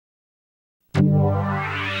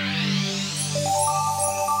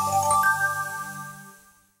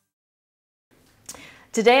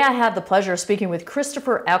Today I have the pleasure of speaking with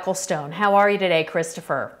Christopher Ecclestone. How are you today,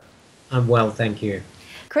 Christopher? I'm well, thank you.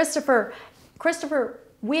 Christopher,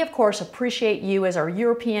 we of course appreciate you as our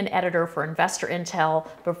European editor for InvestorIntel,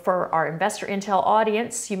 but for our InvestorIntel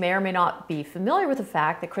audience, you may or may not be familiar with the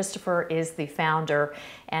fact that Christopher is the founder,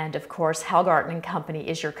 and of course Hallgarten Company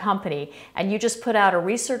is your company, and you just put out a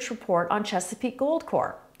research report on Chesapeake Gold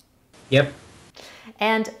Corp. Yep.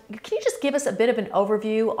 And can you just give us a bit of an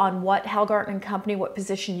overview on what Hallgarten Company, what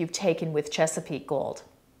position you've taken with Chesapeake Gold?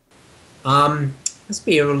 Must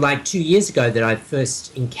be like 2 years ago that I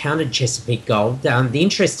first encountered Chesapeake Gold. The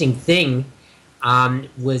interesting thing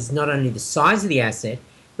was not only the size of the asset,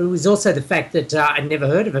 but it was also the fact that I'd never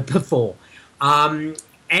heard of it before. And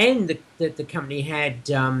that the company had,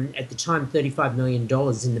 at the time, $35 million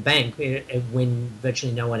in the bank when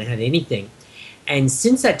virtually no one had anything. And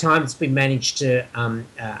since that time, it's been managed to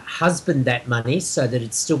husband that money so that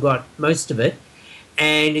it's still got most of it.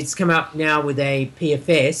 And it's come up now with a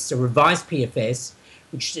PFS, a revised PFS,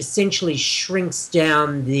 which essentially shrinks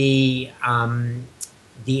down the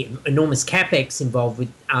enormous Capex involved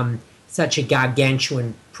with such a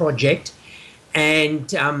gargantuan project, and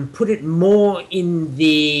put it more in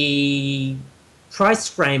the price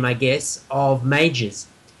frame, I guess, of majors,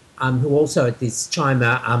 who also at this time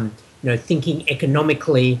are thinking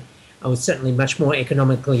economically, or certainly much more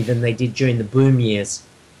economically than they did during the boom years.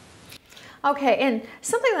 Okay, and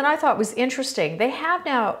something that I thought was interesting, they have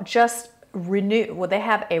now just they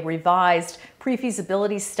have a revised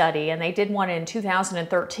pre-feasibility study, and they did one in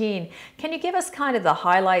 2013. Can you give us kind of the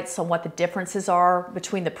highlights on what the differences are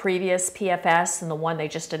between the previous PFS and the one they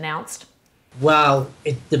just announced? Well,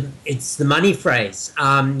 it's the money phrase.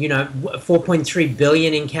 4.3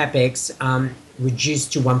 billion in Capex,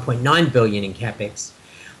 reduced to 1.9 billion in Capex.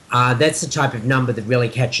 That's the type of number that really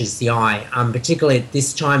catches the eye, particularly at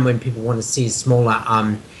this time when people want to see a smaller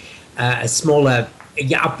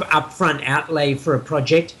upfront outlay for a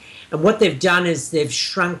project. And what they've done is they've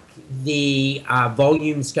shrunk the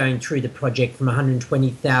volumes going through the project from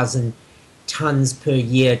 120,000 tons per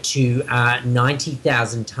year to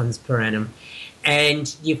 90,000 tons per annum. And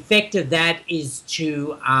the effect of that is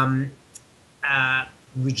to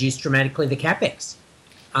reduce dramatically the Capex.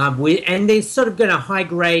 And they're sort of going to high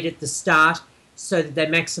grade at the start so that they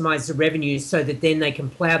maximize the revenues, so that then they can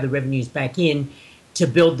plow the revenues back in to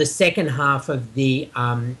build the second half of the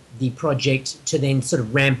project, to then sort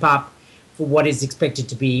of ramp up for what is expected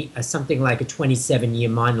to be something like a 27-year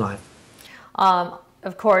mine life.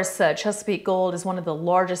 Of course, Chesapeake Gold is one of the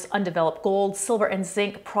largest undeveloped gold, silver, and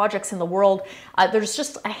zinc projects in the world. There's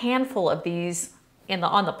just a handful of these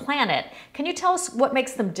on the planet. Can you tell us what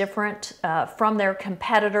makes them different from their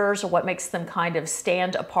competitors, or what makes them kind of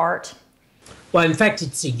stand apart? Well, in fact,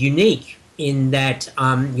 it's unique in that,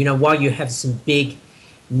 while you have some big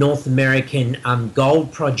North American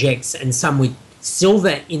gold projects and some with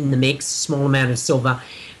silver in the mix, small amount of silver,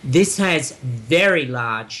 this has very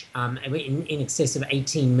large, in excess of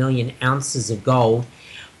 18 million ounces of gold,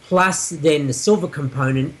 plus then the silver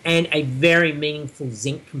component and a very meaningful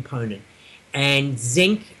zinc component. And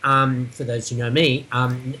zinc, for those who know me,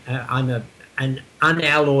 I'm an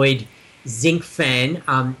unalloyed zinc fan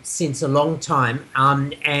since a long time,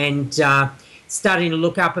 and starting to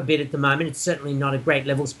look up a bit at the moment. It's certainly not at great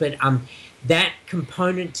levels, but that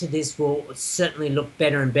component to this will certainly look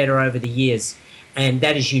better and better over the years, and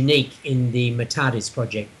that is unique in the Metates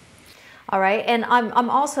project. All right, and I'm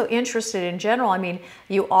also interested in general. I mean,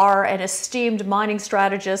 you are an esteemed mining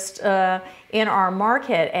strategist in our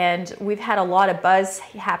market, and we've had a lot of buzz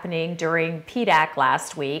happening during PDAC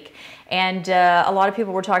last week, and a lot of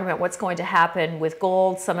people were talking about what's going to happen with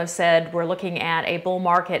gold. Some have said we're looking at a bull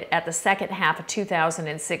market at the second half of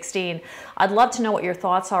 2016. I'd love to know what your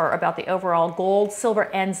thoughts are about the overall gold, silver,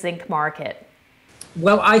 and zinc market.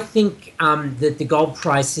 Well, I think that the gold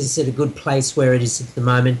price is at a good place where it is at the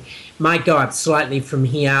moment. Might go up slightly from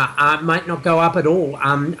here, might not go up at all.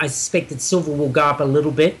 I suspect that silver will go up a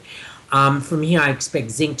little bit. From here, I expect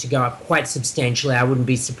zinc to go up quite substantially. I wouldn't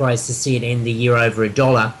be surprised to see it end the year over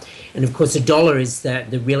 $1. And of course, $1 is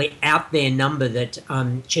the really out there number that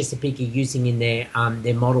Chesapeake are using in their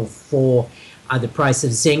model for the price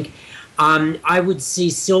of zinc. I would see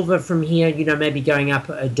silver from here, maybe going up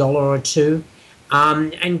 $1 or $2.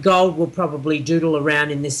 And gold will probably doodle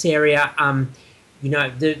around in this area.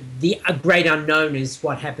 The great unknown is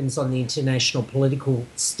what happens on the international political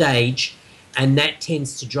stage, and that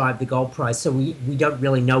tends to drive the gold price. So we don't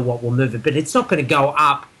really know what will move it, but it's not going to go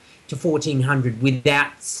up to 1,400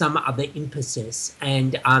 without some other impetus,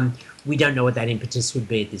 and we don't know what that impetus would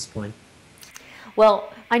be at this point.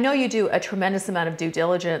 Well, I know you do a tremendous amount of due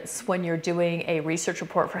diligence when you're doing a research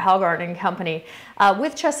report for Hallgarten Company.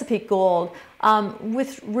 With Chesapeake Gold,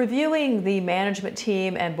 with reviewing the management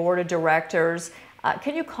team and board of directors,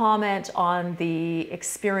 can you comment on the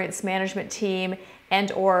experienced management team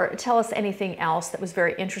and or tell us anything else that was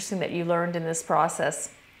very interesting that you learned in this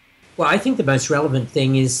process? Well, I think the most relevant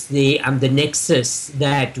thing is the nexus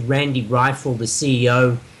that Randy Rifle, the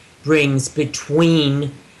CEO, brings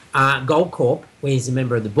between Gold Corp, where he's a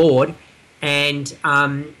member of the board, and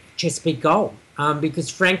Chesapeake Gold. Because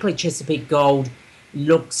frankly, Chesapeake Gold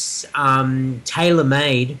looks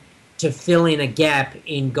tailor-made to fill in a gap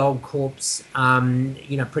in Gold Corp's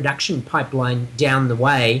production pipeline down the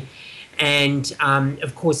way. And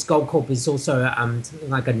of course, Gold Corp is also something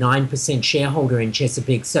like a 9% shareholder in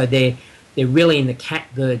Chesapeake, so they're really in the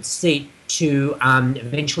catbird seat to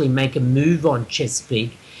eventually make a move on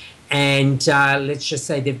Chesapeake. And let's just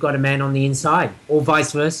say they've got a man on the inside, or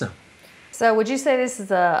vice versa. So would you say this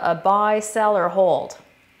is a buy, sell, or hold?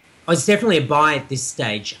 Oh, it's definitely a buy at this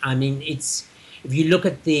stage. I mean, if you look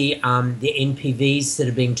at the NPVs that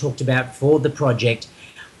are being talked about for the project,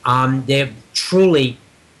 they're truly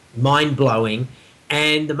mind-blowing,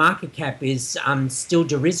 and the market cap is still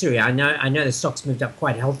derisory. I know the stock's moved up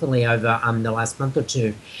quite healthily over the last month or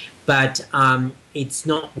two, but it's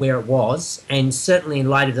not where it was, and certainly in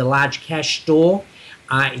light of the large cash store,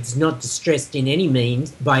 it's not distressed in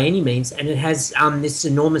by any means, and it has this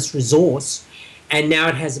enormous resource, and now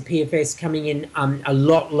it has a PFS coming in a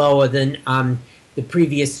lot lower than the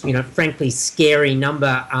previous, frankly scary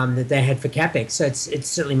number that they had for Capex. So it's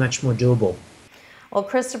certainly much more doable. Well,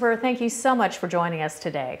 Christopher, thank you so much for joining us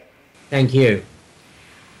today. Thank you.